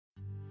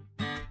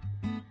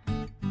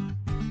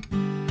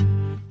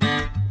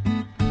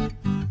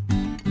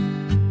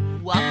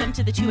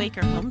Welcome to the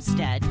 2-Acre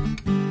Homestead.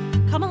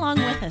 Come along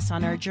with us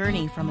on our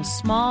journey from a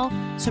small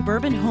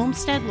suburban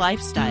homestead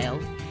lifestyle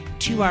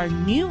to our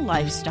new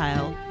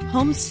lifestyle,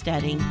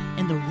 homesteading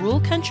in the rural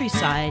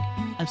countryside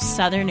of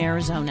southern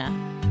Arizona.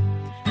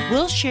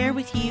 We'll share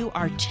with you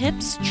our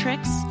tips,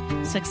 tricks,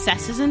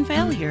 successes, and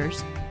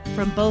failures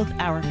from both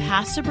our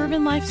past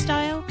suburban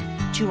lifestyle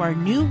to our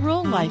new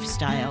rural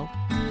lifestyle,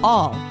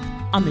 all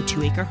on the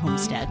 2-Acre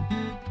Homestead.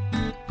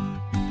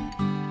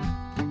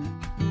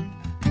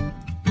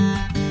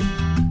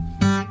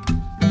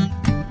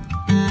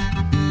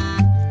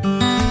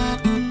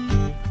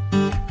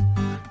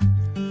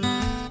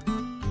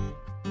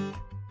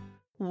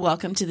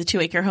 Welcome to the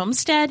 2-Acre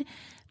Homestead.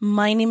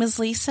 My name is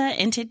Lisa,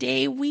 and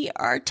today we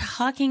are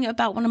talking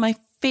about one of my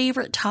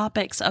favorite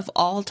topics of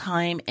all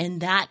time, and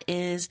that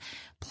is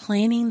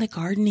planning the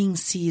gardening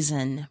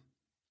season.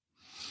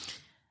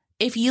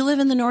 If you live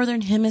in the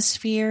Northern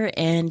Hemisphere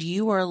and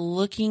you are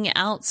looking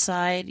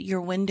outside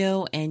your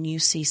window and you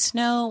see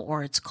snow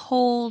or it's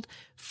cold,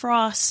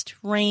 frost,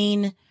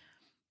 rain,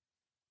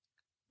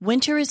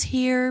 winter is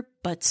here,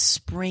 but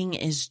spring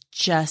is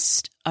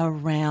just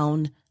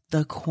around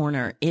the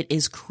corner. It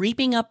is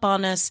creeping up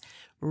on us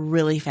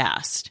really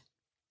fast.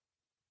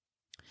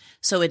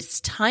 So it's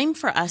time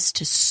for us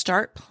to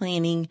start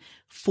planning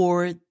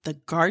for the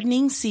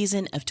gardening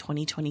season of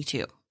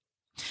 2022.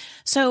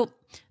 So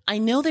I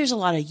know there's a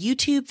lot of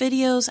YouTube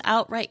videos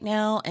out right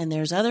now, and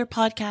there's other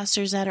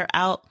podcasters that are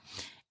out,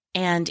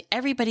 and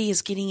everybody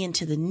is getting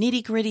into the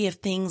nitty gritty of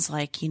things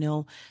like,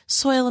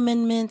 soil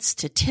amendments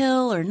to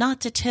till or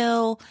not to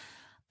till.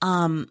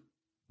 I'm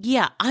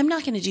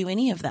not going to do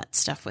any of that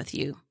stuff with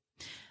you,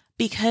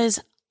 because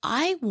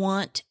I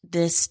want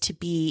this to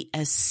be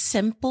as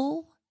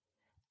simple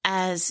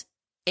as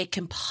it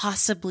can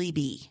possibly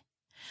be.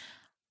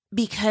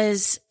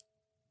 Because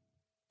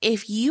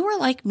if you are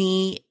like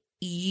me,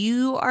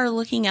 you are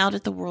looking out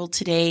at the world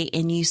today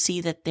and you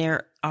see that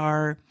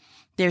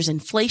there's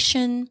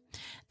inflation,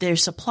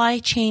 there's supply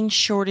chain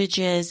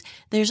shortages,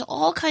 there's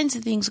all kinds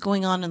of things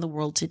going on in the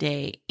world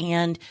today.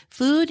 And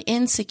food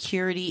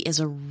insecurity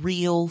is a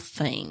real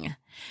thing.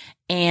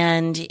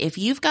 And if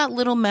you've got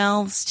little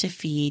mouths to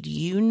feed,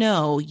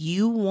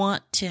 you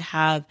want to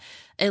have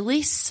at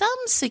least some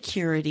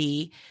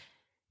security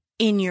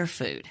in your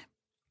food.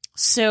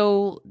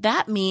 So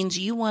that means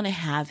you want to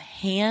have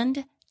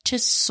hand to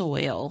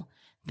soil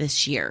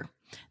this year.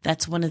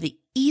 That's one of the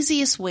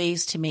easiest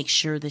ways to make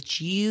sure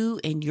that you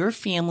and your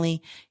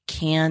family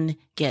can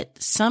get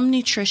some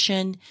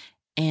nutrition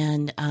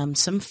and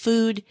some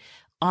food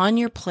on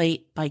your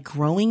plate by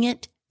growing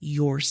it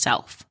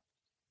yourself.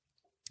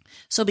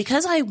 So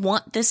because I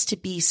want this to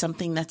be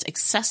something that's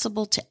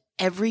accessible to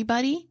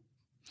everybody,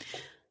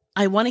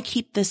 I want to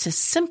keep this as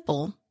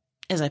simple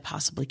as I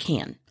possibly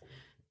can.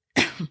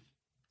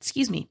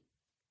 Excuse me.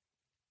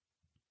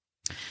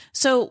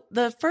 So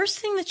the first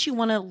thing that you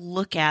want to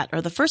look at,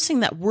 or the first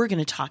thing that we're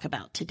going to talk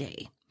about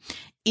today,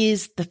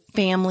 is the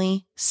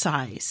family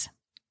size.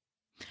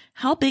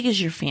 How big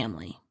is your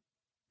family?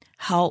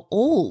 How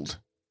old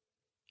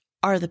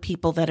are the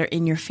people that are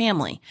in your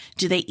family?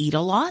 Do they eat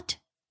a lot?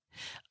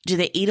 Do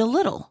they eat a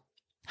little?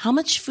 How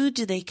much food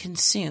do they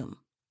consume?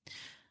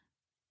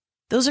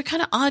 Those are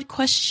kind of odd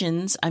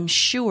questions, I'm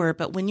sure,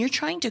 but when you're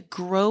trying to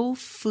grow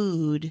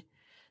food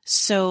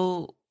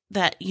so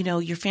that,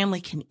 your family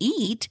can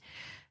eat,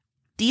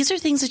 these are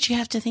things that you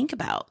have to think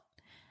about.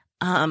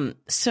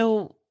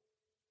 So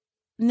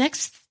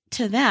next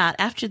to that,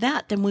 after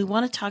that, then we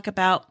want to talk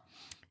about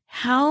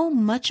how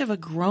much of a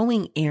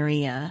growing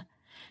area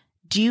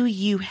do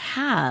you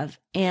have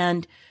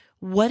and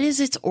what is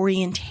its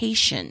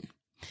orientation?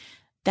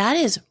 That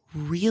is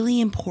really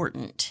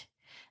important.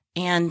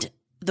 And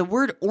the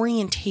word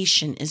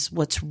orientation is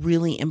what's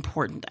really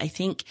important. I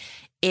think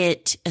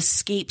it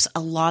escapes a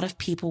lot of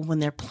people when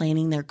they're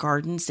planning their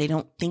gardens. They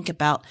don't think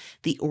about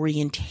the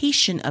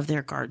orientation of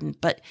their garden,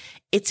 but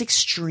it's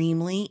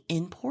extremely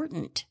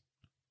important.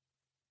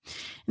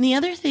 And the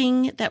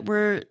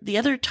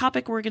other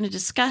topic we're going to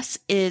discuss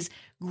is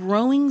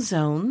growing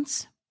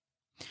zones.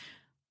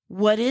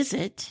 What is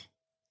it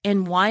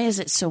and why is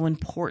it so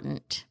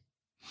important?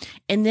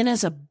 And then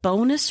as a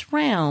bonus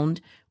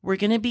round, we're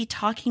going to be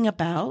talking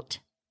about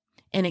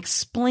and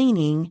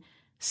explaining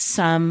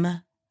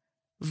some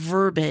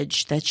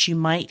verbiage that you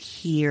might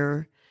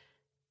hear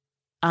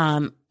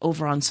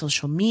over on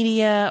social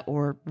media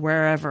or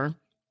wherever,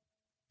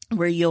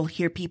 where you'll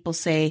hear people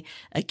say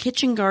a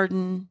kitchen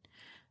garden,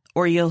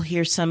 or you'll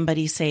hear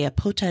somebody say a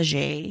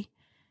potager,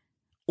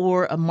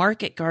 or a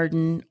market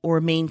garden, or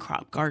a main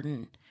crop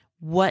garden.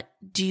 What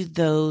do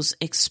those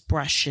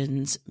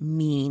expressions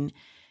mean?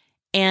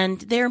 And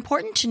they're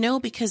important to know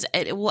because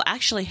it will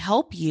actually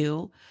help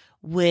you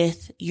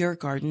with your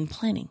garden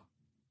planning.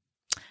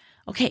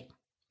 Okay,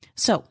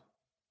 so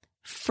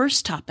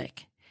first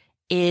topic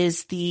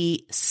is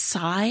the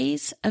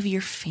size of your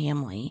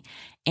family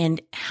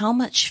and how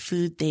much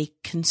food they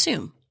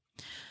consume.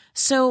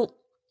 So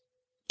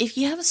if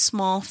you have a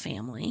small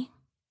family,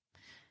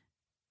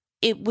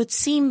 it would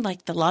seem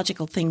like the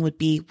logical thing would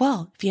be,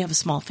 well, if you have a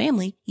small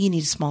family, you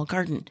need a small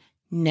garden.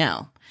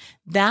 No,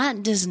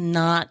 that is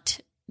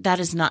not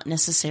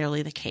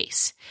necessarily the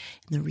case.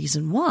 And the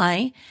reason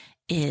why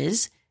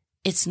is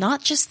it's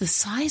not just the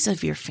size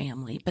of your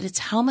family, but it's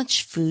how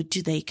much food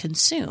do they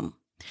consume.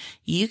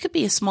 You could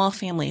be a small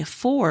family of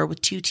 4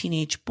 with 2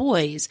 teenage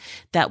boys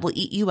that will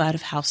eat you out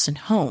of house and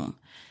home.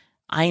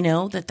 I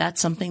know that that's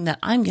something that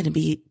I'm going to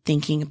be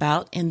thinking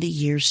about in the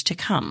years to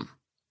come.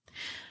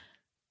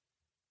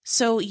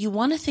 So you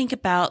want to think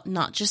about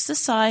not just the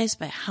size,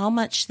 but how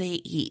much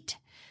they eat.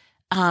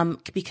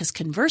 Because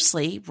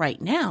conversely,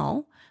 right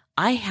now,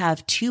 I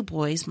have 2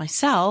 boys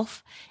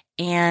myself,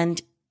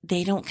 and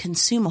they don't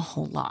consume a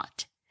whole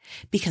lot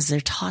because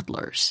they're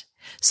toddlers.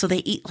 So they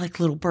eat like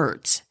little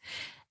birds,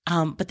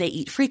 but they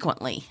eat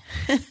frequently.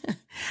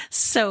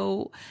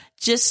 So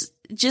just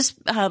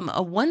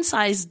a one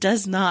size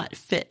does not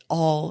fit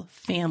all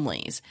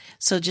families.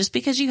 So just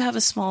because you have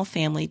a small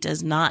family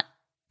does not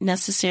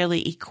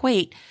necessarily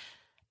equate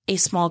a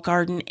small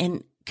garden.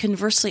 And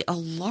conversely, a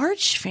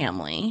large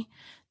family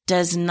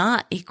does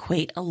not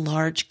equate a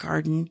large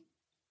garden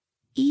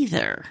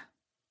either,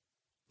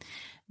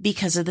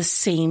 because of the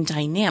same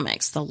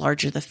dynamics. The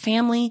larger the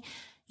family,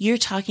 you're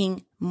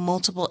talking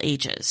multiple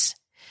ages.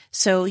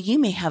 So you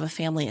may have a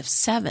family of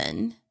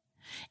 7,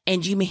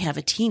 and you may have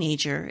a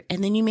teenager,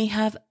 and then you may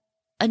have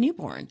a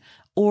newborn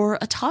or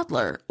a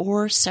toddler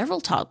or several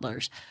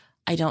toddlers.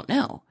 I don't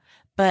know,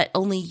 but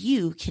only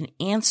you can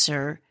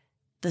answer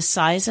the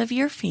size of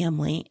your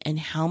family and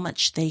how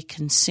much they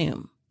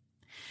consume.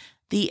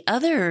 The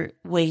other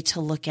way to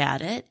look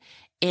at it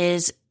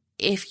is,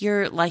 if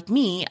you're like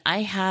me,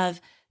 I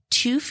have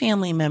 2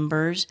 family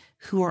members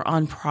who are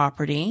on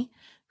property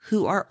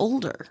who are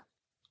older.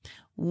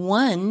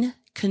 One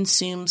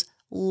consumes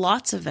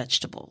lots of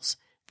vegetables.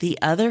 The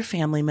other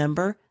family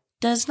member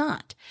does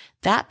not.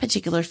 That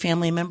particular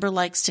family member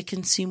likes to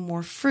consume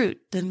more fruit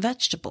than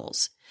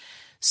vegetables.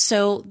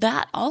 So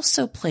that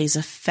also plays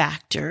a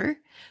factor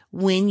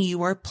when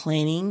you are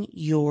planning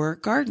your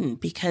garden,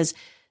 because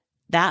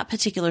that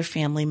particular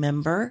family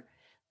member,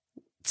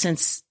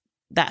 since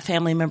that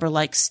family member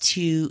likes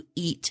to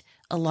eat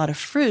a lot of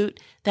fruit,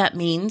 that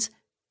means,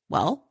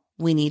 well,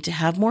 we need to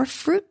have more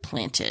fruit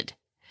planted.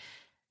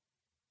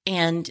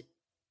 And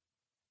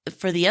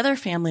for the other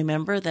family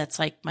member that's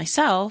like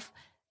myself,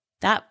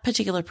 that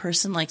particular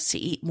person likes to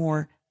eat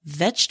more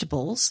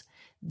vegetables,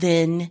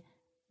 then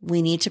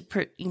we need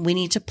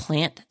to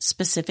plant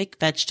specific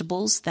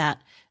vegetables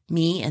that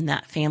me and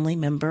that family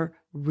member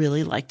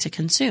really like to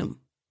consume.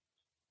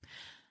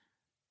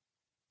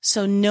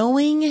 So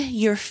knowing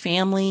your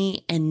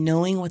family and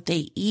knowing what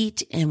they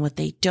eat and what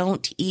they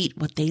don't eat,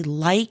 what they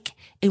like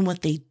and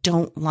what they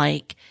don't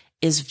like,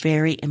 is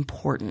very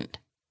important.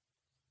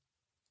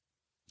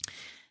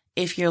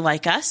 If you're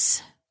like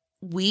us,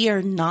 we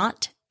are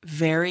not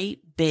very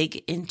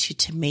big into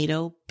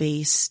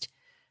tomato-based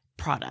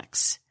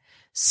products.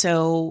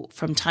 So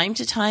from time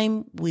to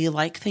time, we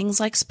like things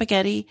like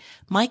spaghetti.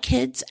 My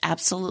kids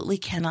absolutely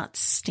cannot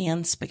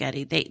stand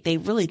spaghetti. They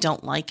really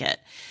don't like it.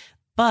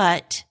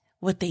 But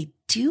what they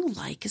do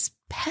like is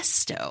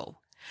pesto.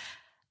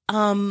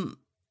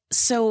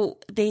 So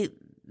they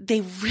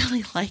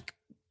really like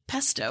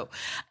pesto.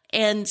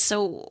 And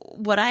so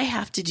what I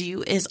have to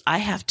do is I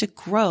have to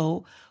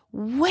grow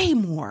way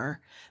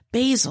more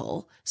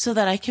basil so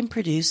that I can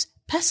produce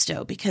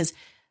pesto, because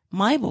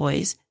my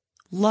boys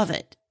love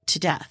it to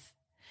death.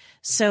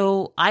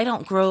 So I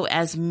don't grow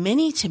as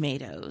many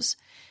tomatoes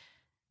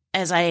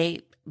as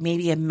I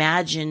maybe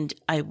imagined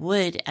I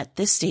would at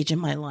this stage in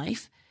my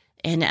life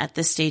and at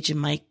this stage in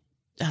my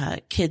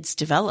kids'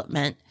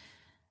 development.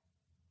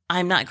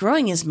 I'm not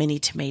growing as many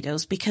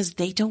tomatoes because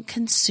they don't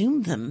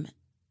consume them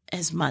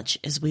as much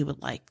as we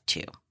would like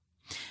to.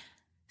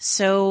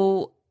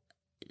 So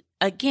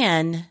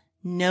again,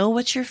 know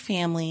what your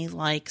family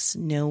likes,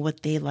 know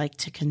what they like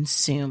to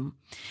consume.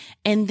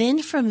 And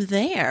then from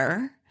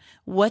there,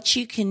 what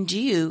you can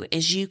do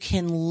is you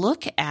can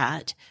look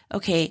at,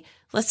 okay,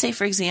 let's say,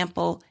 for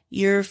example,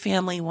 your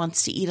family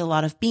wants to eat a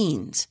lot of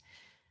beans.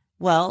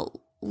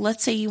 Well,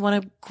 let's say you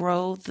want to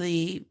grow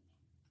the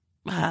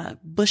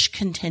bush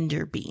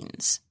contender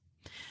beans.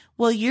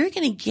 Well, you're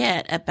going to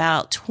get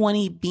about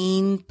 20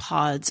 bean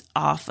pods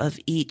off of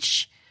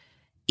each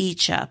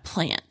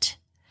plant,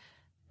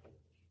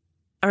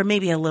 or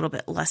maybe a little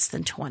bit less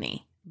than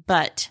 20.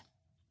 But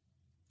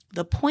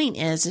the point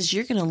is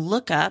you're going to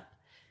look up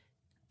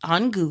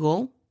on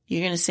Google.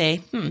 You're going to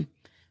say,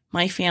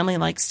 my family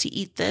likes to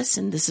eat this,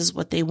 and this is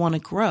what they want to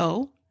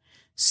grow.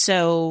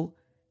 So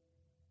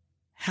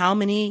how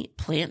many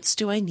plants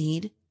do I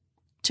need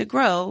to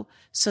grow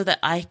so that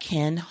I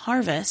can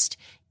harvest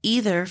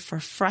either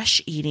for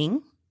fresh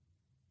eating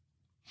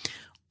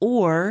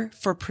or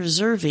for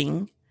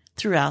preserving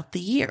throughout the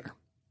year?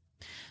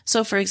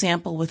 So for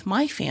example, with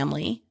my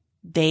family,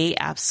 they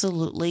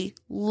absolutely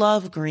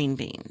love green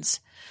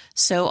beans.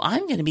 So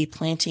I'm going to be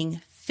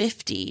planting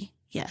 50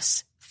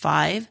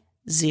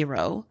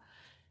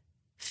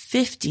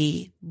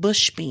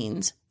 bush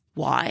beans.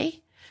 Why?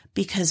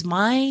 because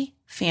my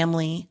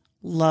family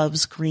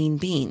loves green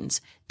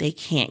beans. They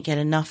can't get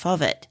enough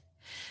of it.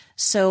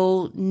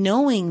 So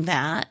knowing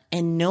that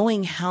and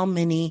knowing how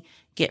many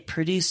get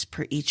produced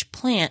per each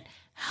plant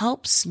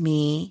helps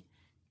me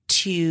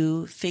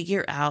to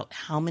figure out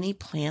how many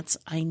plants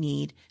I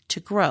need to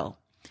grow.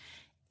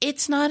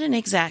 It's not an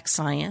exact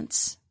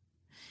science,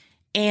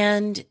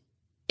 and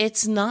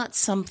it's not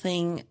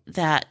something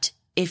that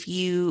if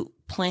you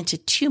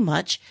planted too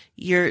much,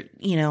 you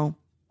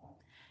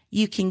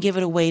can give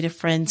it away to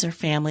friends or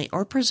family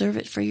or preserve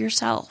it for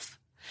yourself.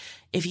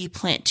 If you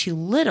plant too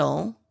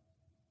little,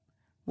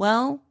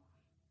 well,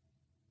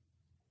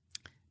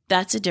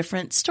 that's a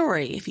different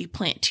story. If you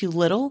plant too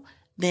little,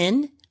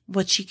 then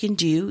what you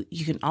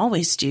can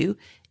always do,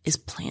 is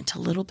plant a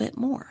little bit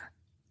more.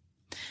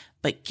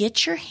 But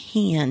get your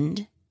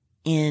hand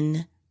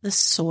in the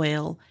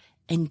soil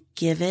and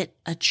give it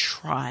a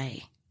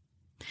try.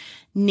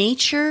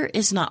 Nature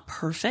is not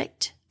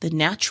perfect. The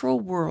natural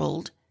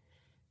world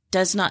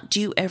does not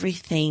do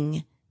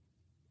everything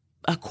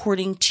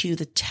according to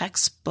the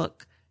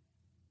textbook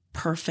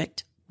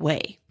perfect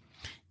way.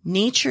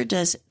 Nature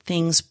does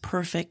things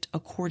perfect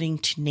according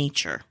to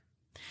nature.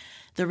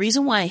 The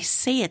reason why I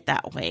say it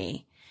that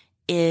way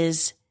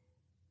is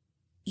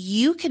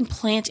you can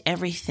plant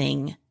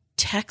everything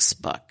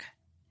textbook.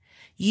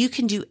 You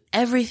can do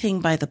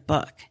everything by the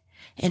book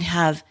and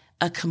have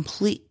a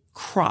complete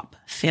crop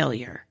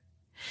failure.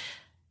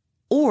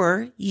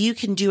 Or you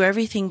can do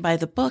everything by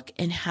the book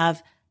and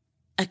have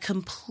a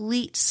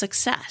complete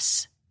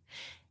success.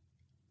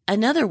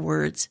 In other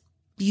words,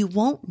 you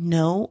won't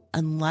know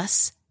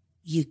unless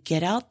you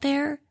get out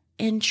there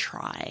and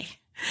try.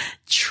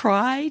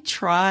 Try,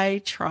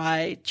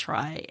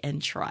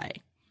 and try.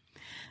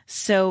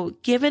 So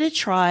give it a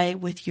try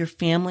with your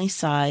family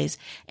size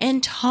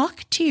and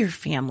talk to your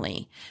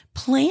family.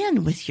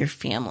 Plan with your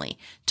family.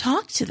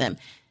 Talk to them.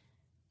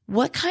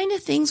 What kind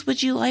of things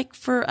would you like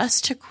for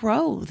us to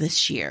grow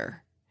this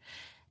year?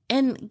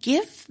 And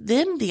give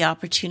them the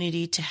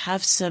opportunity to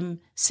have some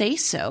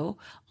say-so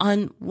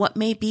on what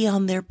may be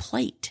on their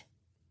plate.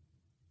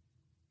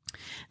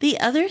 The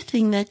other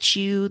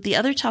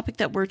topic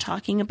that we're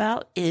talking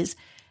about is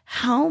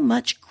how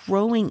much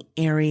growing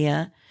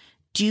area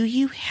do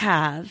you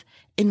have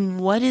and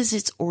what is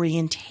its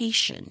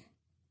orientation?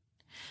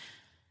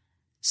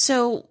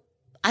 So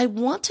I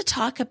want to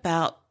talk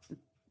about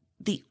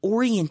the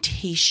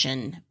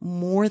orientation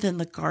more than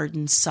the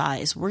garden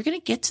size. We're going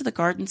to get to the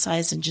garden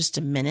size in just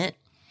a minute,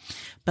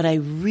 but I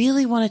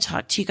really want to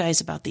talk to you guys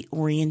about the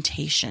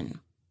orientation.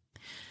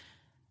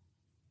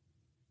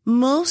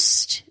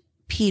 Most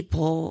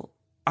people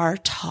are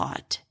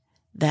taught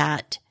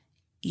that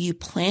you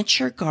plant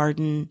your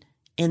garden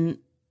in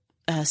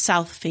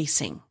south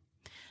facing.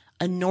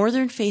 A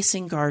northern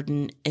facing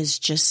garden is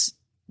just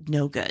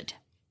no good.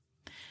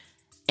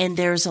 And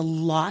there's a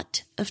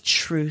lot of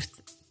truth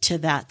to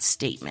that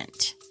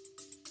statement.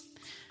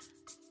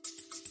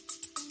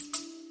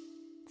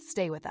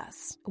 Stay with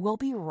us. We'll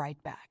be right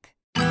back.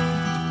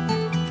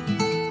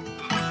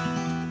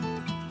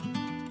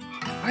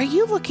 Are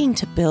you looking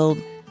to build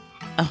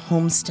a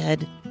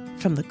homestead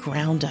from the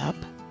ground up?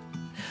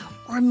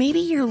 Or maybe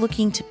you're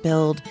looking to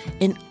build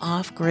an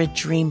off-grid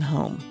dream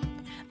home,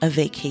 a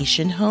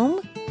vacation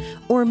home,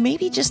 or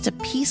maybe just a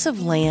piece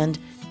of land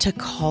to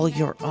call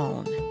your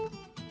own.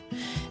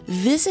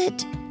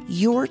 Visit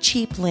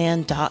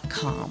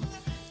yourcheapland.com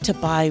to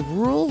buy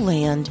rural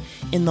land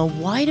in the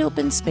wide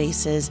open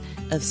spaces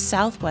of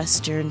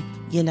southwestern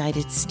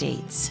United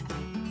States.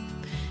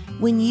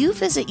 When you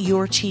visit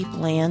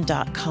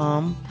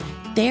yourcheapland.com,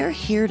 they're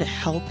here to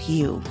help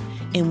you,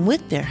 and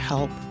with their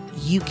help,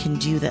 you can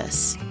do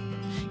this.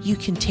 You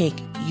can take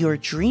your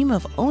dream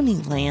of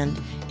owning land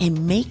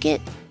and make it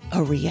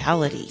a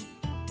reality.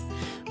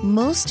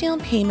 Most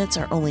down payments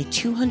are only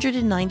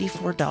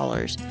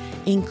 $294,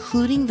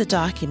 including the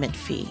document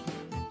fee.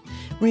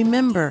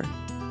 Remember,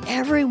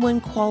 everyone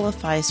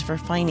qualifies for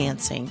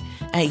financing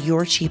at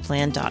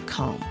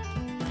yourcheapland.com.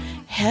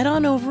 Head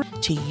on over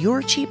to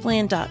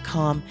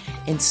yourcheapland.com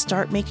and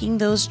start making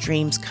those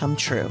dreams come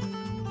true.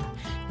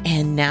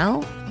 And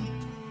now,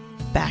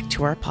 back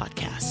to our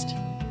podcast.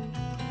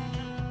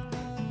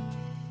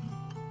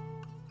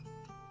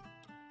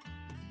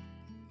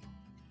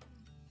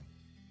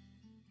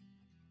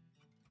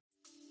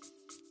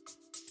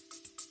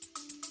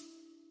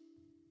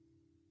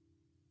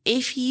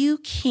 If you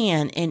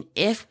can, and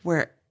if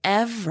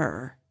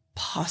wherever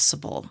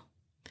possible,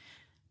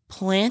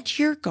 plant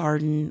your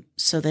garden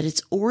so that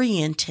it's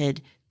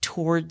oriented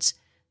towards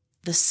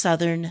the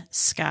southern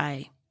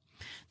sky.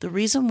 The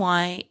reason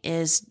why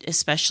is,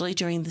 especially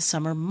during the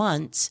summer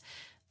months,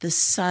 the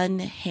sun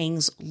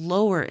hangs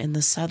lower in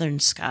the southern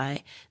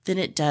sky than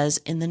it does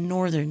in the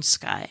northern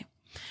sky.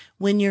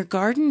 When your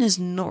garden is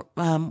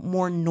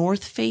more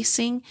north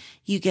facing,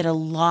 you get a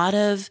lot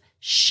of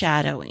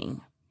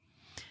shadowing.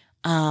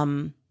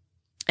 And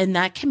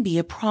that can be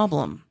a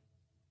problem,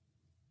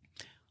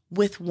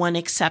 with one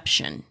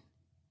exception.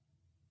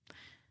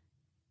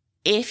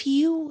 If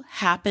you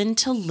happen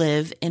to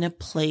live in a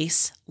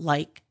place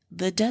like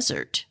the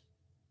desert.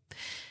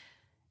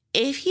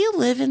 If you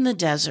live in the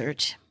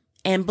desert,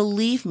 and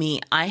believe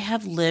me, I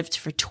have lived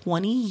for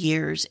 20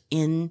 years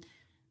in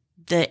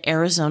the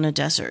Arizona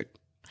desert.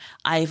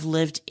 I've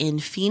lived in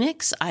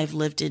Phoenix, I've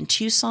lived in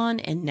Tucson,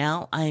 and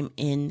now I'm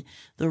in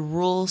the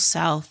rural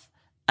south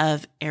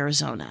of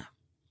Arizona.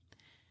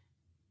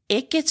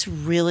 It gets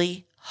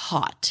really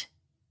hot.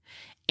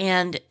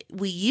 And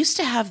we used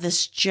to have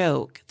this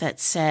joke that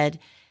said,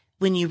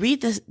 when you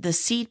read the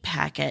seed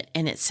packet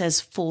and it says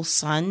full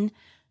sun,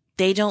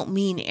 they don't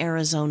mean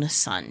Arizona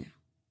sun.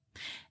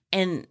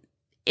 And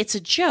it's a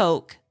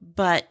joke,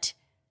 but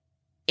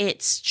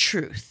it's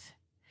truth.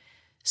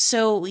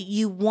 So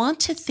you want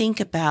to think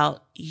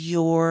about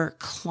your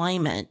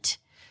climate.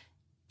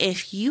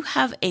 If you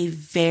have a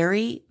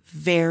very,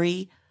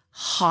 very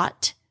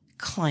hot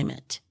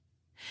climate,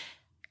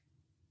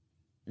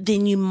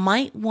 then you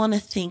might want to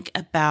think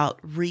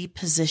about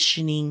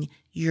repositioning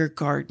your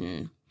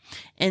garden.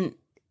 And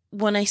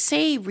when I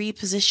say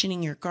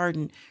repositioning your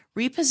garden,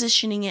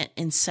 repositioning it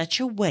in such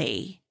a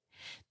way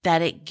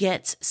that it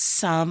gets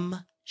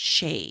some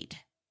shade.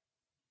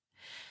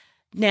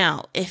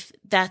 Now, if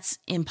that's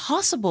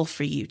impossible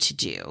for you to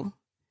do,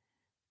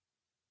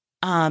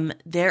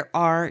 there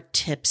are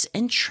tips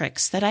and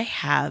tricks that I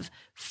have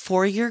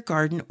for your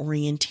garden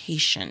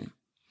orientation.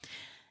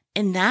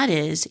 And that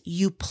is,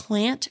 you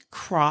plant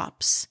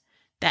crops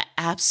that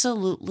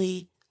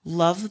absolutely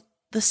love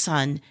the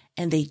sun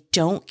and they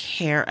don't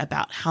care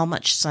about how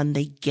much sun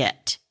they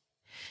get.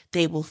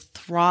 They will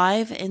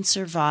thrive and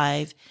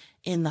survive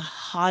in the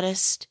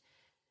hottest,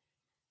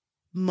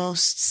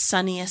 most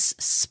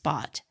sunniest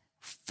spot.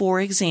 For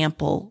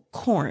example,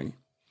 corn.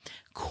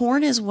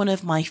 Corn is one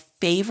of my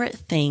favorite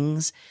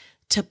things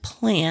to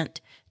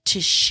plant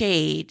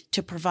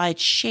to provide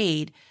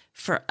shade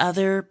for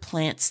other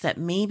plants that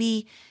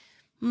maybe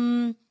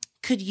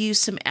could use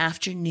some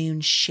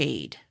afternoon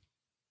shade.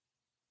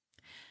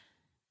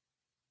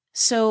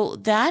 So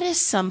that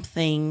is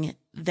something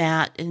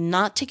that,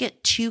 not to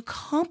get too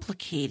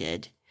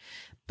complicated,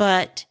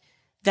 but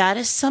that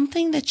is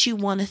something that you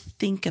want to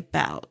think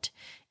about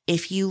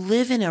if you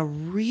live in a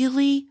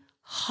really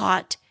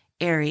hot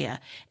area.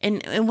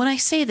 And when I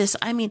say this,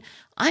 I mean,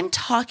 I'm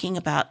talking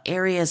about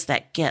areas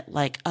that get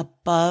like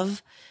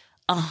above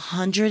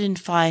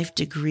 105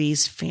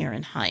 degrees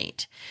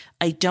Fahrenheit.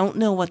 I don't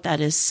know what that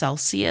is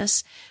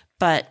Celsius,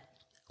 but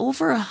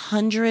over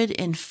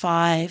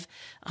 105,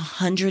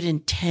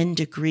 110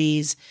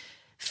 degrees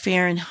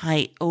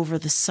Fahrenheit over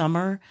the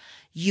summer,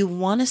 you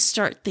want to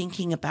start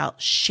thinking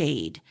about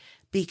shade,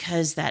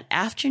 because that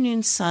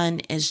afternoon sun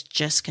is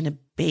just going to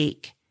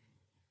bake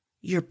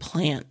your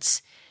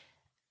plants.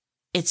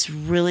 It's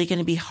really going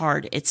to be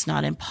hard. It's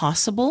not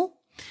impossible,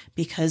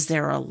 because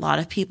there are a lot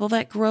of people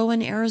that grow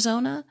in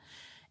Arizona.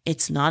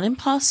 It's not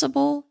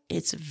impossible.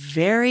 It's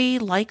very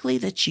likely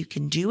that you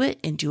can do it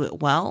and do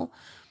it well.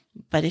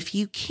 But if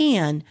you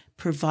can,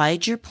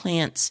 provide your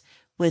plants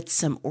with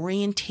some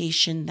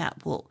orientation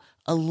that will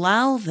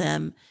allow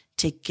them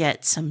to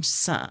get some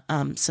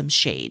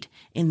shade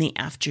in the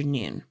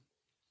afternoon.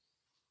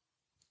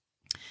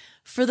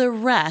 For the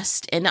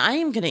rest, and I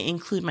am going to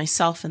include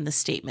myself in this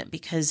statement,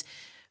 because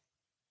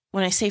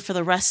when I say for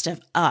the rest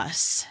of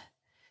us,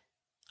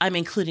 I'm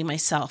including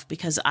myself,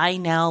 because I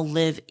now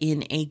live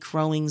in a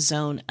growing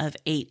zone of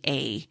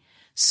 8A,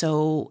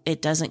 so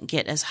it doesn't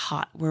get as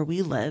hot where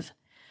we live.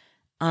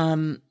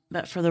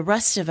 But for the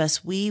rest of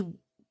us,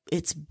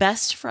 it's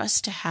best for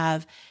us to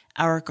have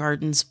our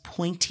gardens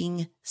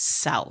pointing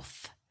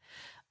south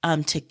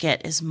to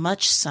get as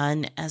much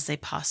sun as they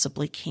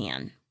possibly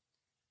can.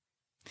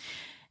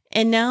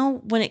 And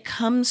now when it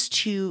comes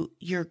to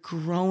your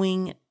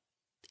growing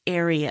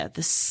area,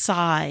 the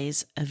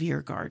size of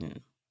your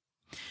garden,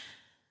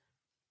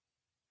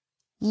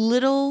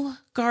 little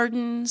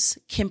gardens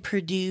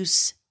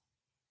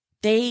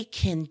they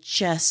can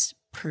just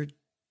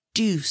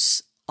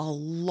produce a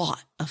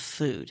lot of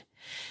food.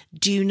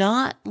 Do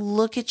not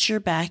look at your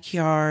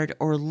backyard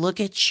or look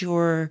at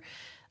your,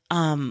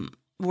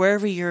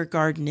 wherever your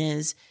garden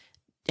is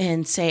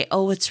and say,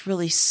 oh, it's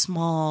really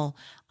small,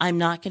 I'm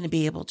not going to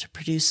be able to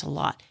produce a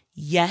lot.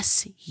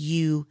 Yes,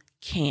 you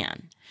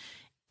can.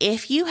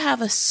 If you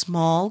have a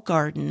small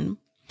garden,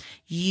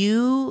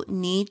 you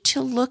need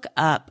to look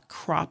up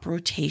crop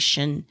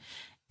rotation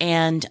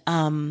and,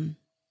 not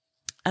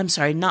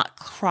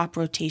crop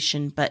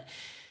rotation, but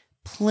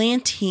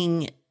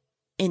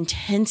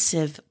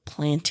intensive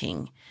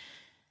planting,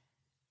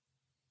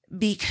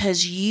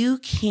 because you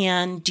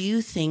can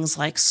do things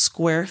like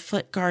square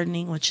foot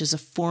gardening, which is a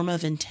form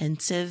of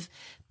intensive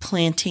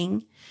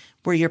planting,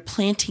 where you're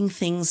planting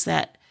things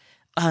that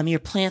your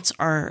plants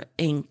are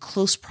in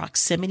close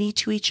proximity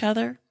to each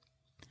other.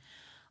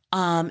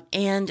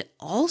 And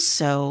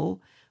also,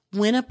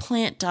 when a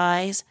plant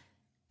dies,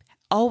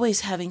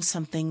 always having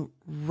something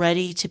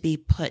ready to be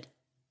put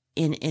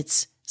in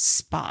its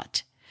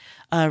spot,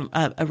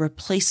 a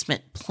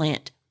replacement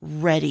plant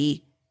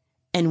ready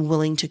and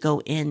willing to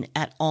go in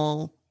at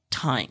all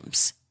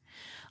times.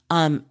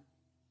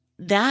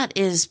 that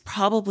is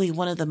probably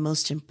one of the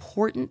most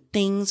important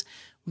things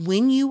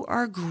when you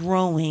are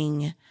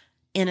growing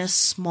in a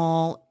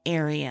small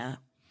area,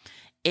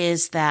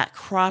 is that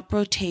crop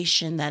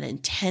rotation, that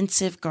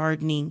intensive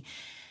gardening.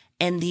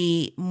 And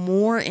the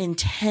more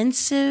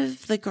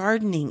intensive the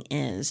gardening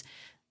is,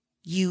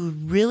 you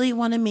really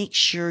want to make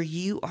sure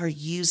you are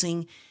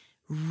using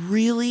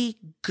really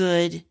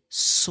good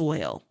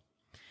soil.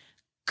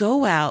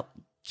 Go out,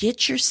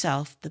 get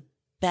yourself the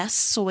best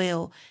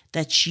soil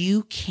that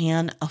you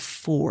can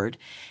afford.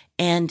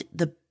 And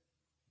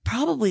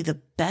probably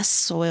the best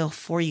soil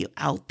for you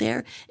out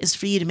there is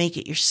for you to make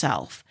it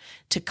yourself,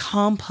 to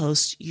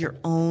compost your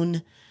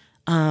own,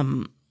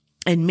 and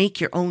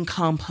make your own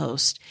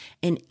compost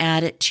and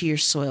add it to your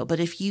soil. But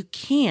if you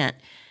can't,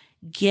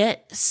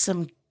 get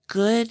some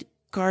good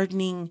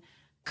gardening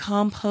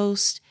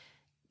compost.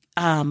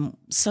 Some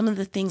of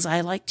the things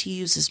I like to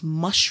use is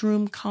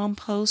mushroom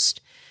compost.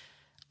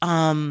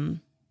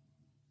 Some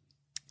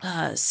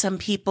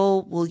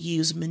people will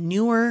use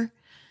manure.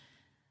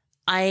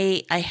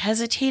 I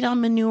hesitate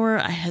on manure.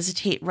 I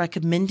hesitate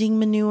recommending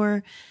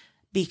manure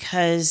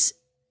because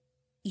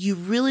you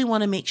really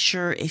want to make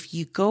sure if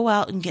you go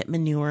out and get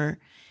manure,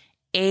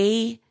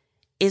 A,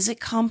 is it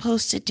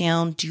composted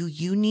down? Do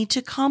you need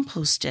to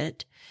compost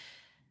it?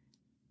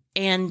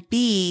 And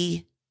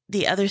B,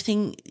 the other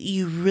thing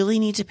you really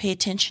need to pay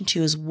attention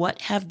to is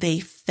what have they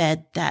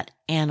fed that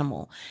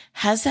animal?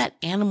 Has that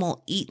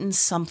animal eaten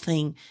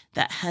something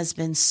that has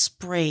been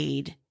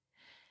sprayed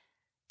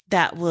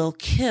that will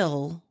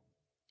kill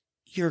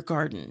your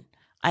garden?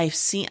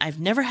 I've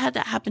never had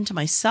that happen to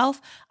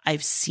myself.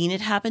 I've seen it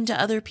happen to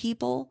other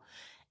people,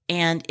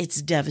 and it's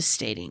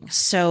devastating.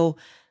 So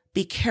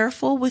be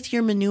careful with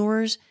your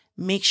manures.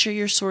 Make sure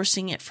you're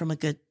sourcing it from a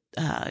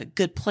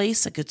good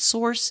place, a good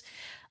source,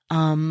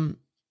 and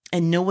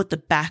know what the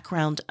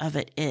background of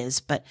it is.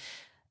 But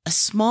a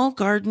small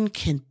garden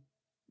can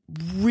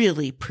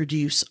really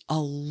produce a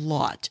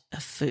lot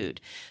of food.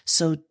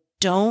 So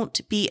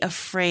don't be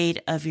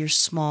afraid of your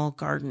small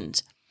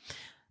gardens.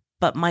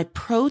 But my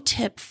pro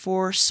tip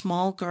for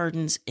small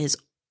gardens is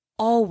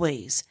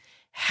always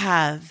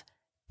have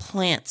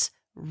plants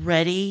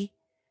ready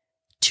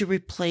to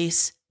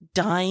replace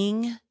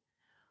dying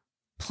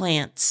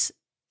plants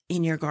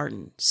in your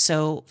garden.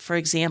 So, for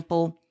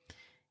example,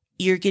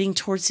 you're getting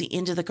towards the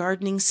end of the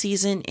gardening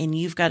season and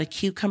you've got a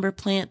cucumber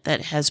plant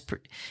that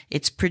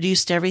it's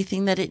produced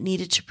everything that it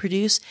needed to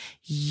produce.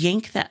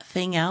 Yank that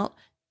thing out.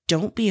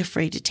 Don't be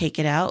afraid to take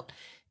it out.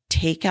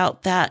 Take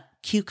out that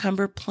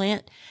cucumber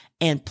plant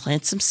and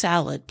plant some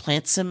salad,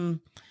 plant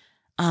some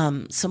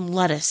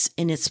lettuce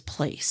in its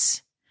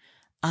place.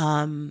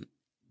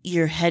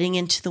 You're heading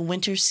into the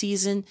winter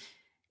season.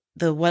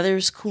 The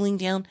weather's cooling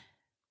down.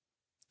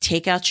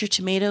 Take out your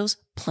tomatoes,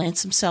 plant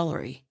some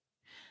celery.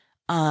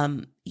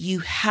 You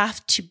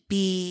have to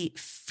be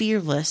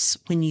fearless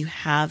when you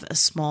have a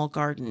small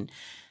garden,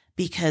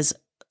 because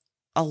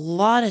a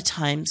lot of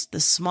times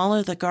the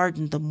smaller the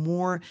garden, the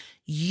more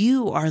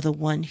you are the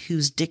one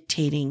who's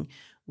dictating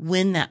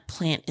when that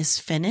plant is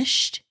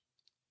finished,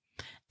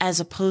 as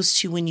opposed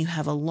to when you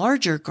have a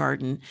larger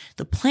garden,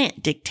 the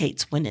plant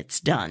dictates when it's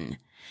done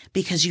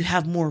because you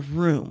have more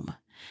room.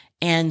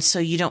 And so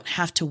you don't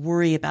have to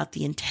worry about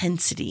the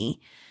intensity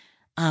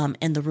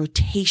and the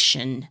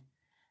rotation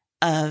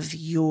of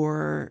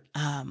your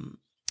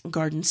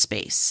garden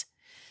space.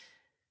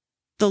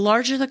 The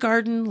larger the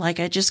garden, like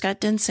I just got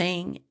done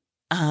saying,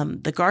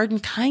 the garden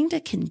kind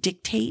of can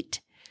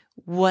dictate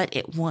what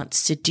it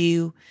wants to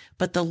do,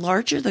 but the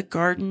larger the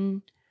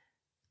garden,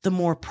 the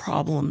more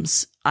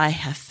problems I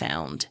have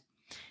found.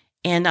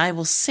 And I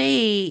will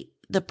say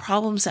the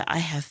problems that I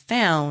have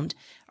found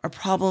are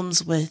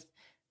problems with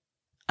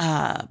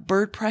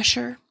bird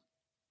pressure,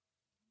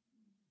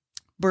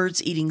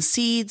 birds eating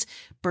seeds,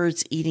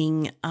 birds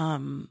eating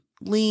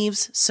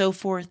leaves, so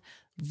forth,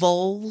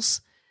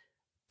 voles.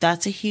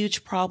 That's a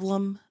huge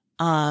problem.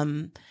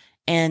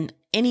 And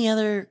any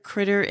other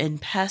critter and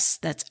pests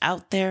that's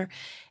out there.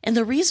 And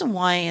the reason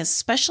why,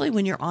 especially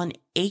when you're on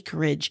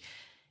acreage,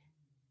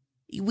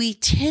 we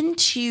tend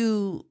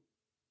to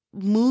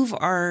move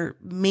our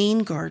main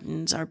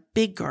gardens, our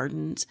big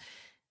gardens,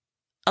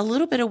 a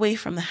little bit away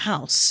from the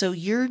house. So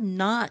you're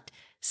not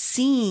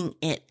seeing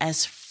it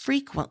as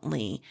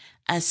frequently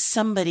as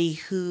somebody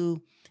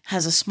who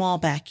has a small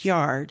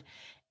backyard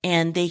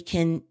and they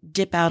can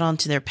dip out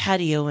onto their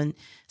patio and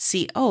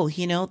see, oh,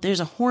 there's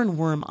a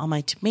hornworm on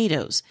my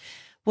tomatoes.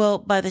 Well,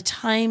 by the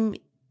time,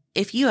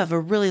 if you have a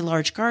really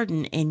large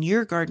garden and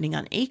you're gardening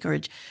on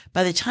acreage,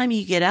 by the time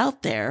you get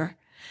out there,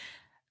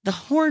 the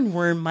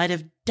hornworm might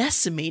have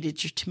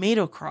decimated your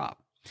tomato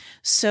crop.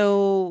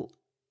 So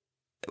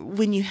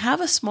when you have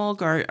a small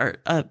garden,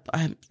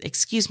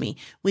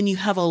 when you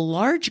have a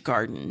large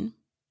garden,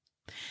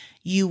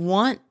 you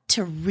want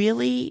to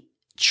really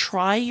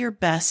try your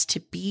best to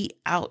be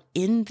out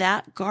in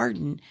that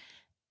garden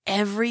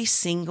every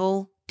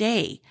single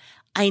day.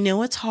 I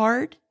know it's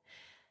hard.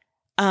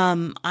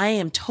 I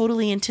am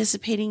totally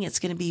anticipating it's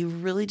going to be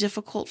really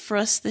difficult for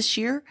us this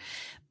year,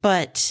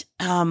 But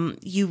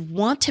you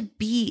want to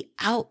be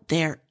out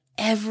there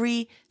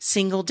every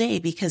single day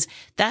because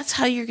that's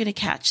how you're going to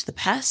catch the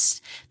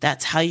pests.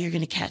 That's how you're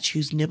going to catch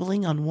who's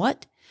nibbling on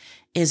what,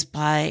 is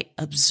by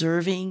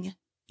observing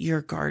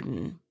your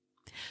garden.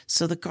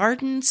 So the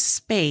garden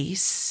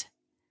space,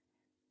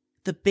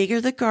 the bigger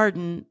the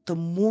garden, the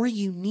more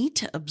you need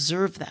to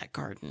observe that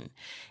garden.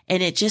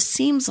 And it just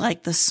seems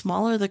like the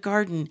smaller the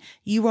garden,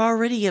 you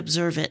already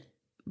observe it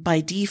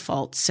by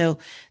default. So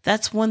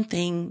that's one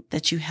thing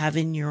that you have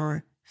in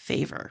your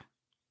favor.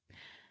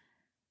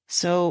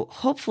 So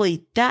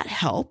hopefully that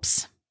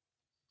helps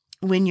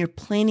when you're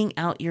planning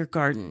out your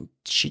garden.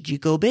 Should you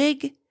go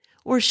big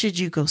or should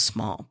you go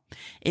small?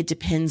 It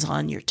depends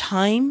on your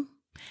time,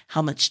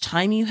 how much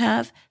time you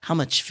have, how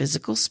much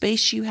physical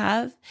space you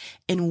have,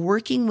 and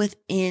working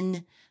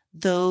within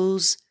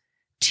those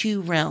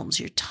two realms,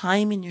 your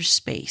time and your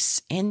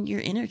space and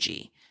your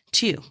energy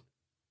too.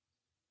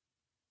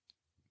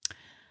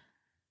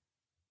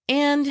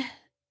 And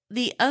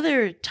the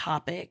other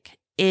topic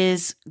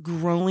is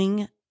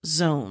growing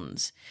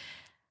zones.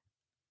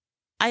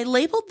 I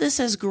labeled this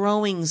as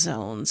growing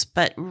zones,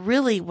 but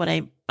really what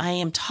I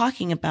am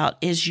talking about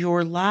is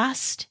your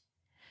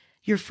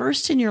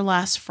first and your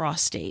last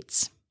frost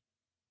dates.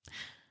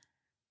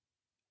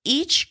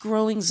 Each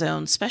growing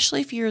zone,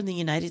 especially if you're in the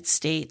United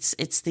States,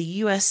 it's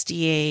the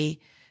USDA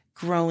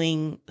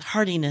growing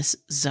hardiness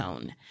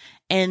zone.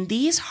 And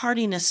these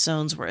hardiness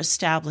zones were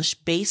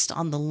established based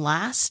on the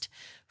last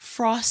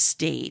frost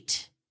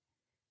date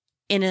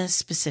in a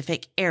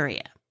specific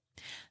area.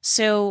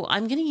 So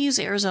I'm going to use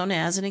Arizona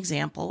as an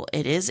example.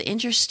 It is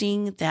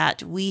interesting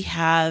that we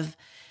have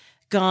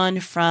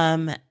gone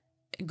from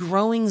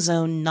growing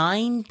zone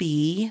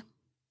 9B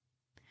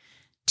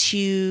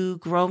to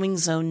growing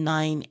zone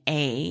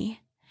 9A,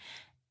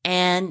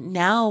 and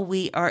now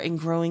we are in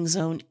growing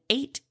zone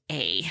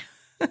 8A,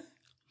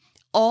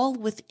 all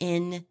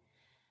within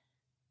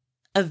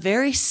a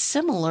very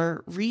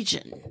similar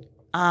region.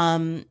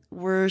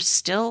 We're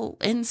still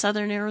in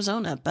southern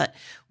Arizona, but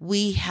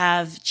we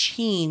have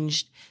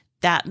changed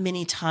that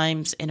many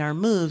times in our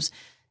moves.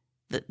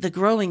 The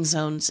growing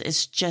zones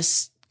is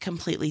just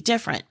completely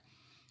different.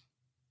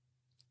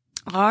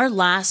 Our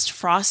last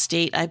frost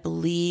date, I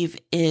believe,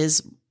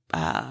 is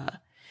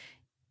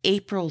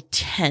April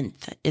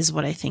 10th is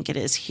what I think it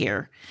is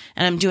here.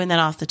 And I'm doing that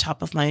off the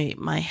top of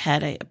my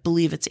head. I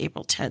believe it's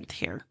April 10th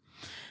here,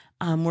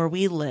 where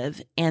we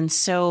live. And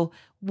so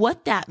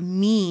what that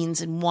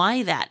means and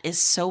why that is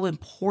so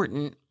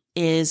important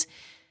is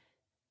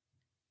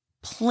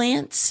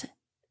plants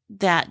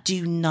that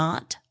do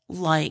not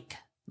like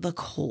the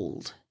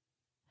cold,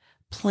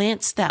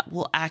 plants that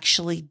will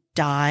actually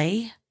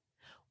die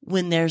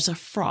when there's a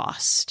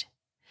frost,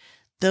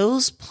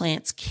 those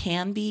plants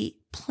can be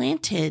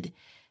planted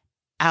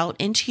out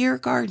into your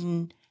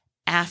garden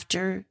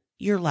after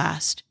your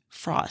last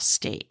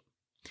frost date.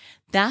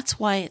 That's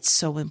why it's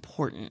so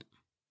important.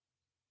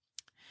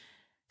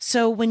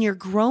 So when you're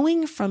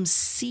growing from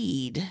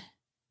seed,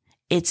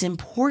 it's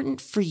important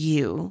for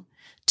you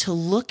to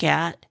look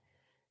at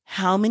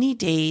how many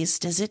days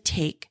does it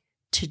take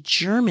to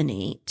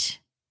germinate.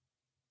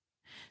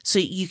 So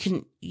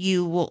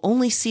you will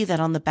only see that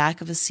on the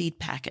back of a seed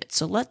packet.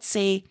 So let's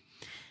say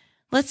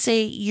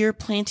you're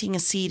planting a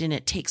seed and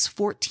it takes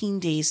 14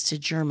 days to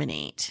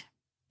germinate.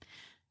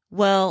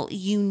 Well,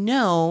 you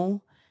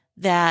know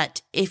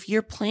that if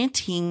you're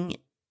planting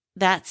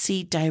that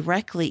seed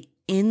directly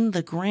in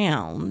the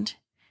ground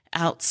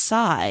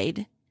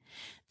outside,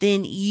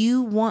 then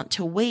you want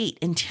to wait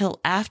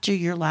until after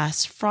your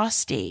last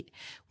frost date.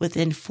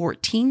 Within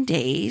 14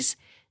 days,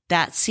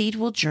 that seed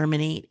will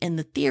germinate. And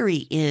the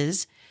theory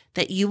is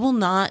that you will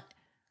not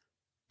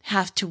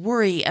have to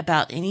worry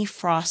about any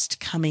frost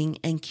coming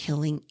and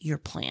killing your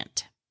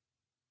plant.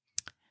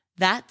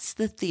 That's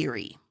the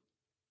theory.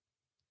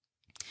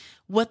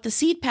 What the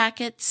seed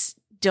packets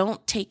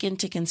don't take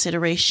into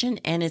consideration,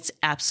 and it's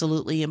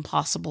absolutely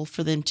impossible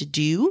for them to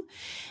do,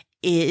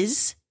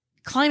 is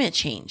climate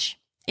change.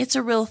 It's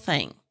a real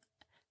thing.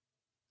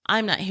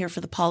 I'm not here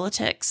for the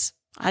politics.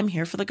 I'm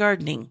here for the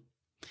gardening.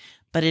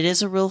 But it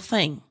is a real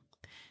thing.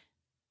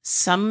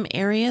 Some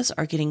areas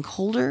are getting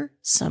colder,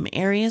 some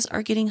areas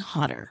are getting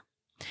hotter,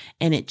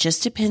 and it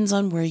just depends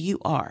on where you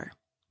are.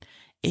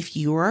 If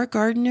you are a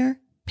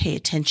gardener, pay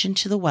attention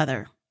to the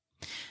weather.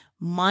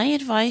 My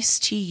advice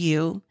to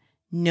you,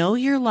 know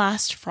your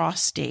last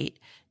frost date,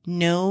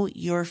 know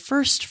your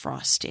first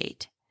frost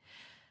date.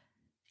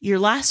 Your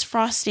last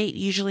frost date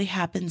usually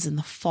happens in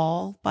the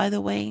fall, by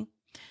the way.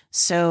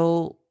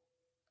 So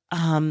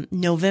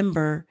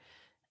November,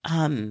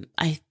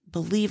 I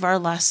believe our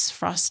last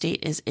frost date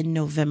is in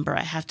November.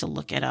 I have to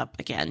look it up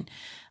again.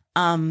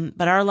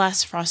 But our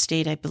last frost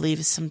date, I believe,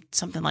 is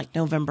something like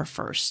November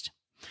 1st.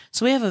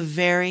 So we have a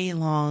very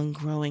long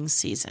growing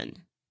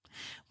season.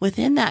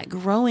 Within that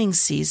growing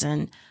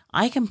season,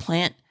 I can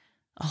plant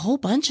a whole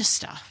bunch of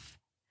stuff.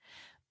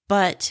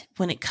 But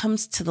when it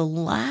comes to the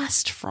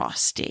last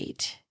frost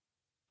date,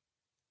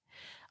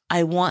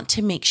 I want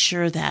to make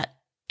sure that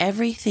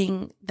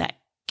everything that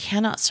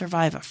cannot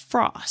survive a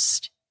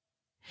frost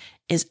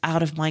is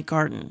out of my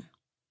garden.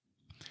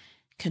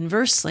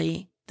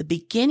 Conversely, the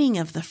beginning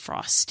of the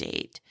frost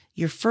state,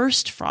 your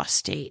first frost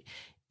state,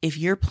 if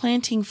you're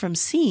planting from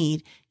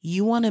seed,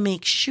 you want to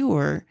make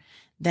sure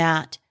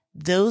that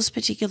those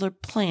particular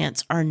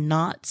plants are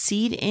not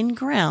seed in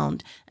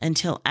ground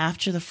until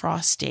after the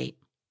frost date.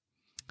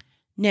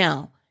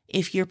 Now,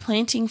 if you're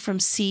planting from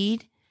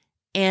seed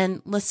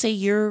and let's say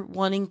you're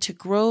wanting to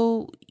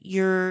grow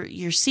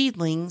your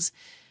seedlings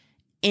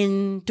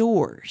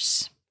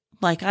indoors,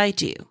 like I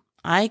do,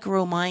 I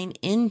grow mine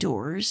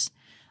indoors.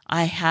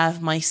 I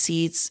have my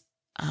seeds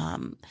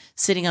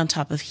sitting on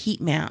top of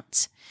heat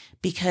mats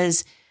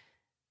because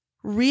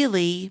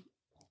really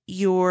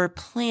your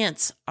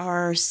plants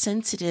are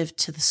sensitive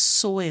to the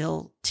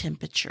soil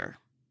temperature.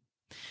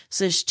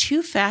 So there's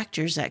two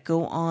factors that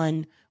go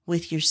on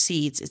with your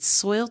seeds. It's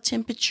soil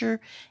temperature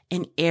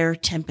and air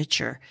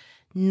temperature.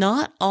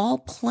 Not all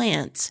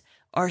plants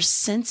are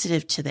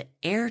sensitive to the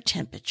air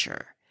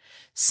temperature.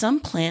 Some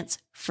plants,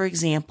 for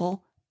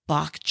example,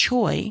 bok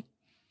choy,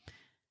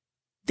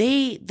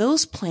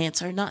 those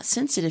plants are not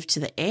sensitive to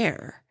the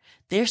air.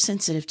 They're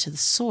sensitive to the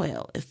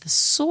soil. If the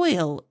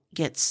soil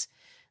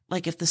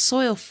if the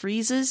soil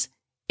freezes,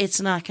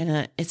 it's not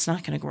gonna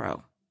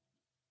grow.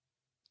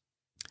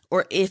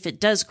 Or if it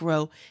does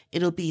grow,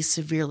 it'll be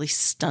severely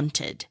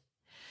stunted.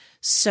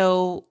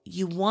 So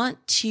you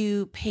want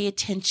to pay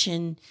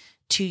attention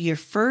to your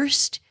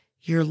first,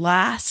 your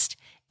last,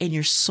 and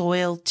your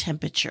soil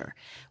temperature.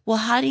 Well,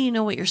 how do you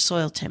know what your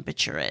soil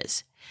temperature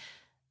is?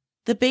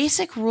 The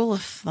basic rule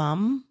of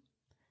thumb,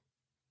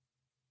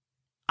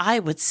 I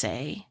would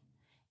say,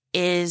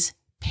 is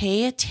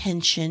pay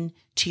attention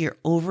to your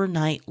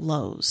overnight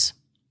lows.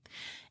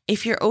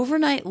 If your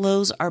overnight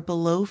lows are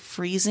below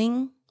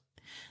freezing,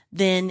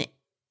 then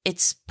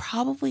it's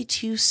probably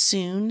too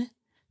soon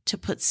to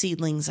put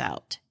seedlings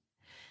out.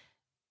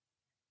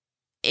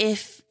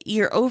 If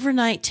your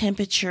overnight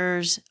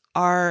temperatures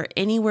are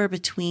anywhere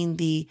between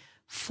the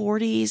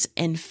 40s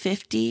and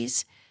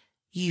 50s,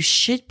 you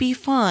should be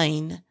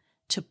fine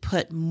to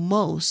put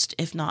most,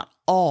 if not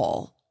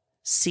all,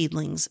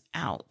 seedlings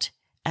out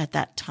at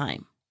that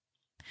time.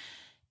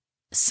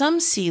 Some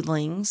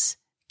seedlings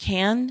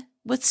can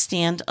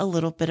withstand a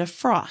little bit of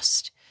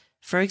frost.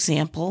 For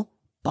example,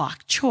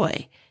 bok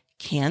choy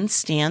can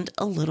stand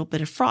a little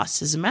bit of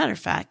frost. As a matter of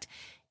fact,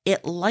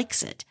 it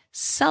likes it.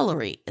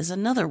 Celery is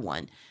another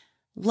one.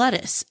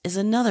 Lettuce is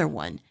another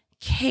one.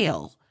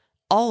 Kale,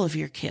 all of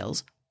your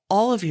kales,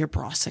 all of your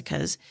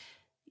brassicas,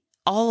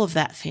 all of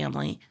that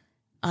family,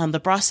 the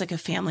brassica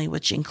family,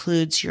 which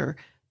includes your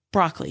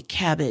broccoli,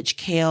 cabbage,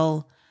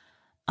 kale,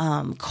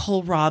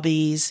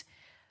 kohlrabis,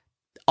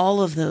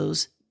 all of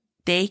those,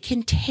 they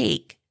can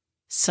take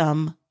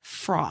some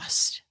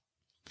frost.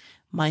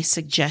 My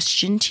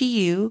suggestion to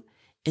you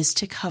is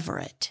to cover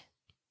it.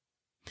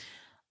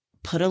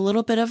 Put a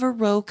little bit of a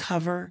row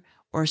cover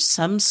or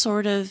some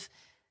sort of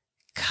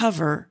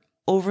cover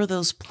over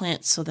those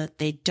plants so that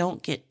they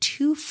don't get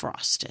too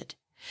frosted.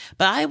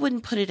 But I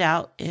wouldn't put it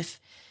out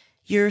if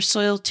your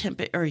soil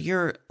temp or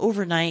your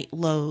overnight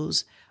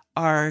lows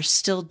are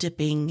still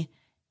dipping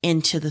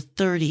into the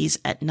 30s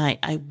at night.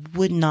 I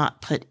would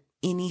not put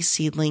any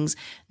seedlings,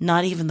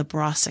 not even the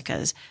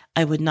brassicas.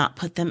 I would not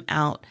put them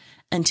out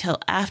until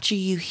after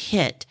you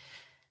hit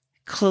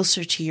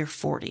closer to your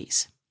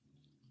 40s.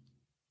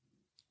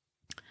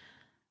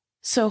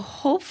 So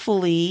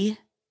hopefully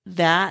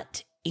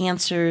that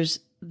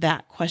answers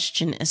that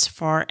question as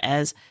far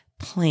as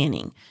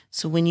planning.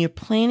 So when you're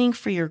planning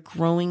for your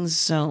growing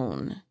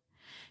zone,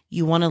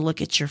 you want to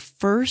look at your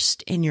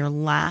first and your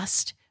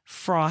last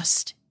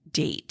frost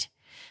date.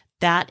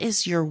 That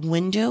is your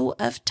window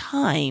of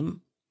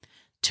time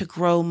to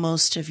grow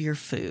most of your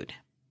food.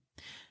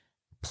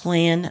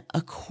 Plan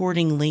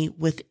accordingly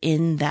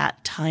within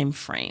that time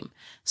frame.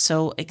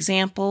 So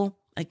example,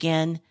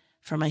 again,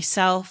 for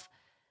myself,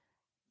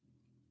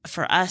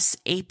 for us,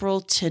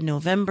 April to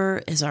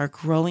November is our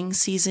growing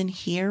season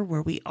here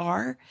where we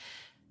are.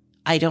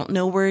 I don't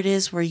know where it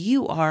is where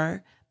you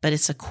are, but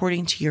it's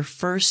according to your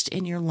first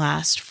and your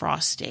last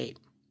frost date.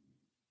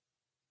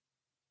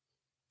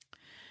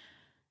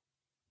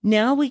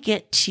 Now we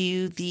get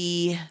to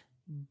the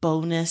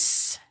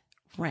bonus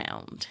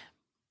round.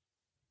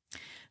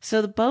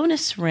 So the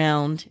bonus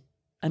round,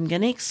 I'm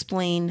going to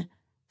explain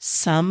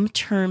some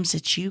terms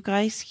that you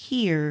guys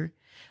hear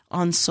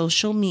on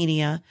social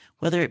media,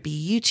 whether it be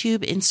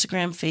YouTube,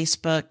 Instagram,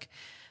 Facebook,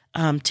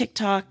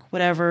 TikTok,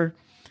 whatever.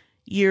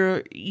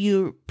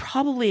 You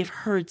probably have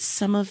heard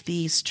some of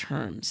these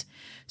terms.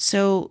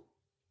 So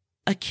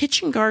a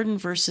kitchen garden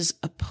versus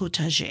a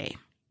potager.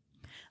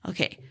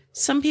 Okay,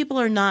 some people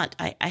are not,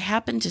 I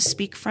happen to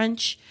speak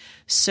French,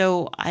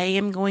 so I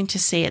am going to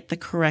say it the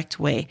correct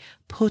way,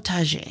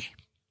 potager.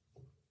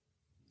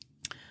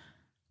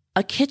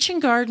 A kitchen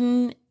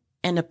garden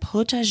and a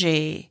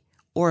potager,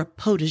 or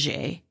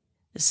potager,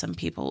 as some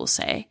people will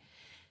say,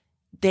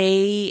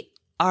 they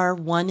are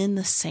one and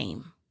the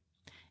same.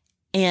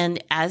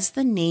 And as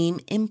the name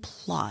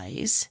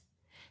implies,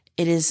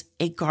 it is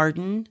a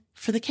garden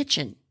for the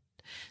kitchen.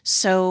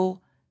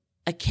 So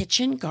A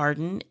kitchen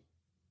garden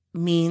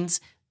means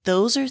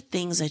those are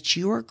things that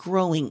you are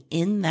growing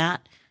in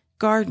that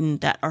garden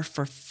that are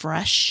for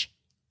fresh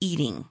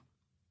eating.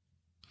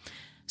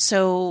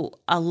 So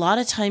a lot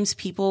of times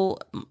people,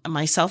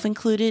 myself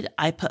included,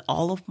 I put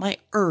all of my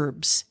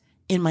herbs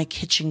in my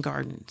kitchen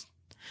garden.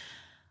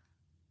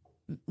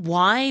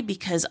 Why?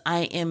 Because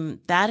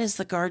that is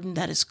the garden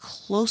that is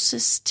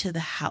closest to the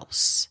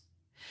house.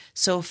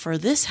 So for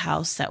this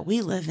house that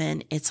we live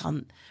in, it's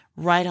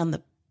right on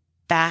the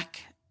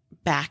back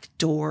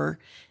door.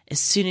 As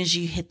soon as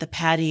you hit the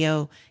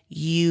patio,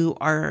 you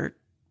are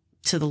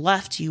to the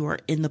left, you are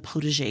in the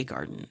potager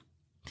garden.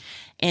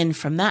 And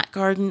from that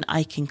garden,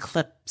 I can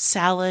clip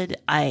salad.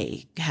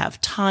 I have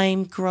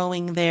thyme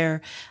growing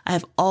there. I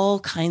have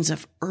all kinds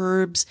of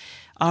herbs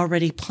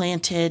already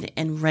planted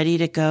and ready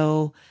to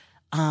go.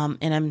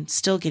 And I'm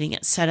still getting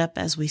it set up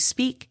as we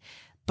speak.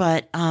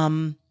 But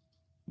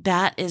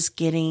that is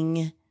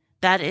getting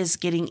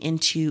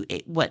into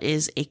what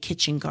is a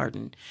kitchen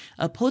garden.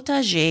 A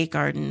potager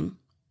garden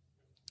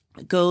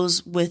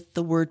goes with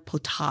the word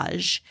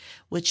potage,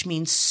 which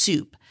means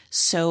soup.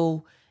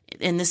 So,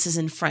 and this is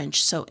in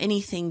French. So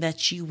anything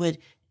that you would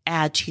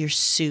add to your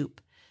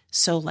soup.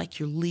 So like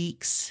your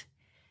leeks,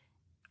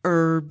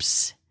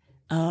 herbs,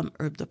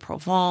 herb de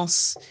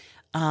Provence,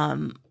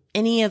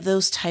 any of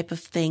those type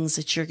of things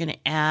that you're going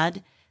to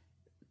add,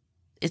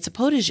 it's a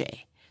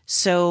potager.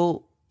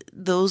 So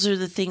those are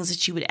the things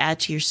that you would add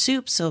to your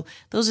soup. So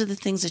those are the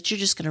things that you're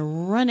just going to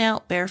run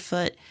out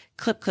barefoot,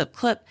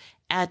 clip,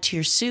 add to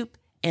your soup,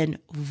 and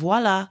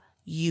voila,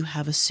 you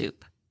have a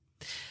soup.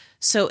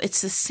 So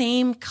it's the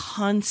same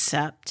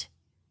concept.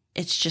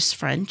 It's just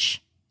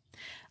French.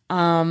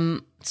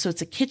 So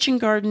it's a kitchen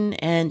garden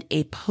and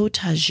a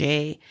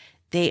potager.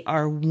 They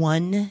are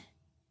one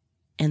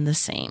and the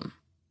same.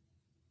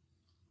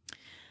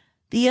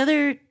 The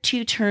other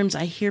two terms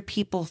I hear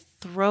people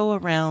throw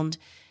around,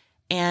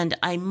 and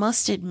I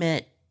must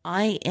admit,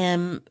 I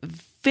am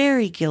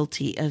very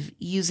guilty of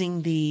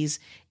using these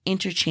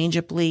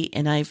interchangeably,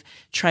 and I've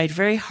tried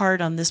very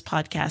hard on this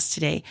podcast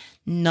today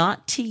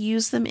not to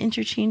use them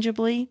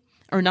interchangeably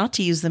or not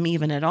to use them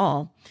even at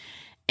all.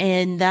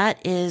 And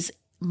that is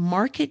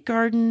market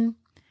garden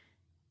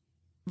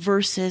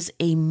versus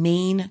a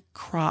main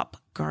crop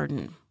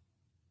garden.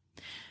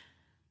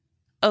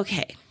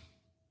 Okay.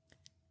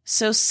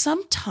 So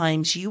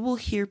sometimes you will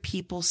hear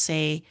people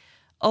say,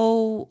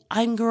 oh,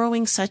 I'm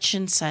growing such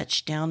and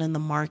such down in the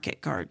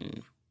market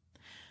garden.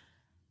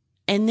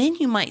 And then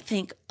you might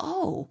think,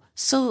 oh,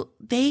 so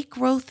they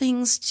grow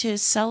things to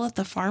sell at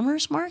the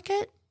farmer's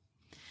market?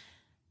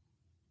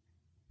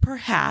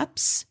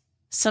 Perhaps.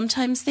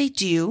 Sometimes they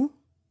do.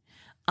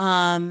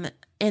 And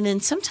then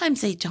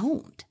sometimes they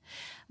don't.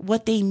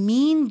 What they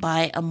mean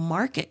by a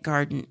market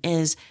garden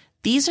is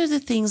these are the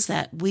things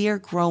that we are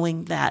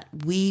growing that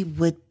we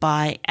would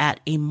buy at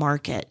a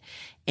market,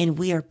 and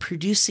we are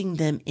producing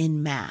them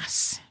in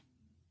mass.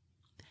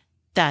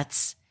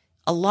 That's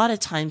a lot of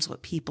times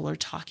what people are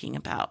talking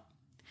about.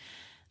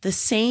 The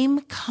same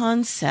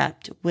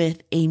concept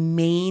with a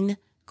main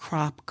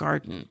crop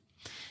garden.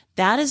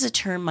 That is a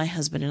term my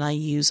husband and I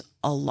use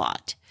a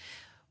lot.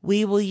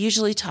 We will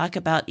usually talk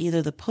about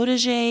either the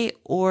potager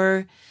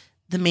or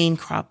the main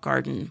crop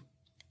garden.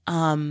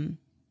 And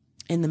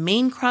the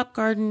main crop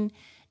garden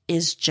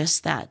is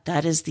just that.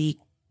 That is the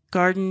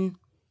garden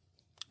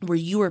where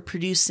you are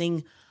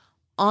producing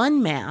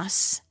en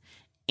masse,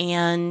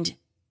 and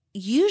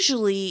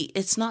usually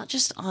it's not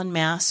just en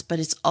masse, but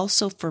it's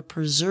also for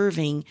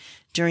preserving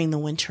during the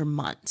winter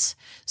months.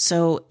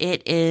 So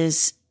it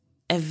is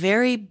a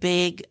very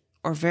big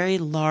or very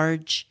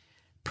large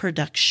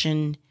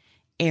production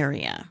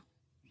area.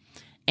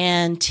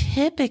 And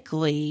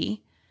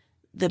typically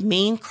the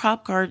main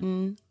crop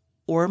garden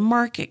or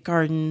market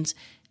gardens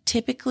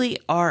typically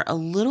are a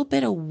little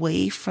bit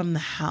away from the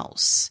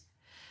house.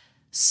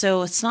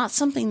 So it's not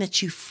something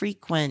that you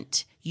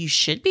frequent. You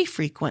should be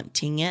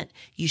frequenting it.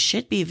 You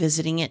should be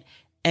visiting it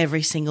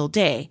every single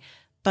day.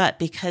 But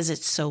because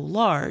it's so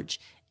large,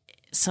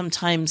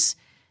 sometimes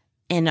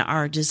in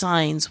our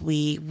designs,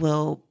 we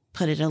will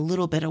put it a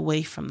little bit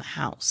away from the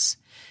house,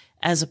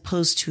 as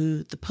opposed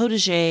to the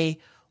potager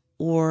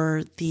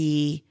or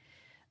the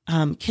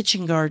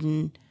kitchen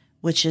garden,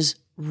 which is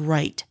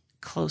right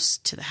close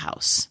to the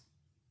house.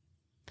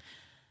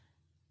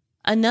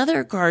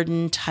 Another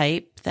garden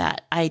type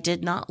that I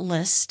did not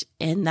list,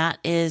 and that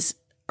is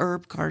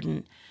herb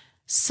garden.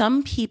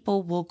 Some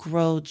people will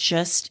grow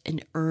just an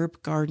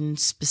herb garden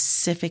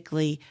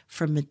specifically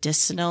for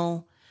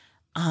medicinal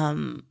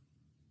and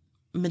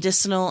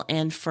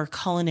for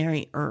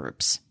culinary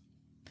herbs.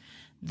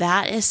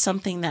 That is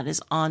something that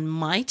is on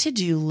my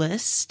to-do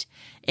list.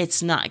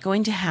 It's not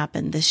going to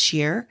happen this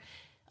year,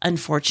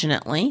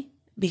 unfortunately,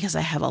 because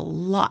I have a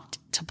lot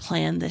to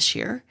plan this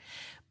year.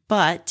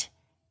 But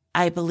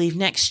I believe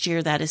next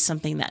year that is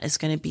something that is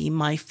going to be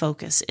my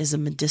focus, is a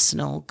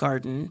medicinal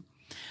garden.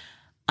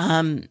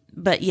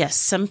 But yes,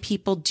 some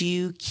people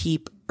do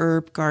keep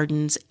herb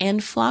gardens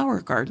and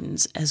flower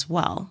gardens as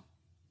well.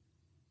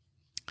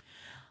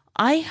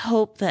 I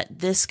hope that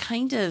this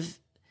kind of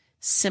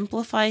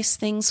simplifies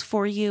things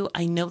for you.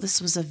 I know this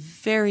was a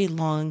very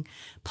long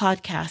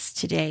podcast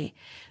today,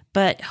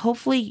 but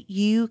hopefully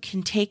you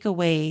can take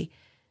away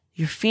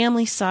your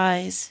family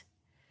size,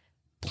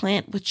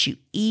 plant what you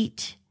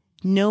eat,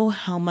 know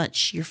how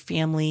much your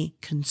family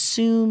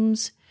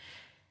consumes,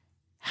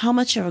 how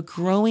much of a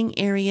growing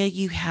area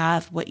you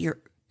have, what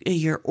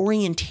your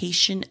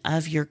orientation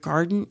of your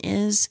garden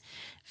is.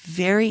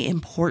 Very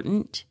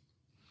important.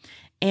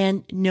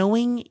 And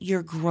knowing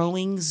your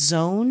growing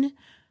zone,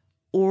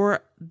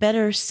 or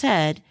better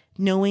said,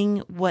 knowing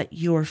what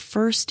your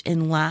first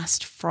and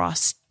last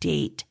frost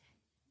date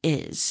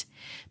is,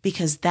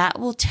 because that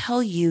will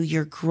tell you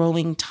your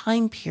growing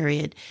time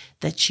period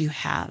that you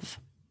have.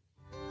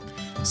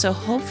 So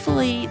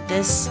hopefully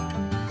this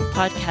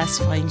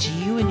podcast finds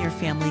you and your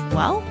family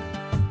well.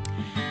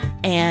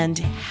 And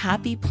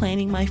happy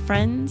planting, my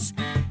friends.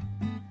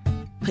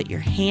 Put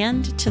your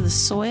hand to the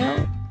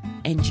soil,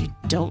 and you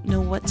don't know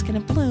what's going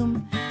to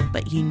bloom,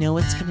 but you know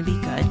it's going to be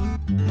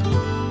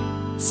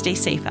good. Stay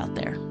safe out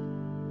there.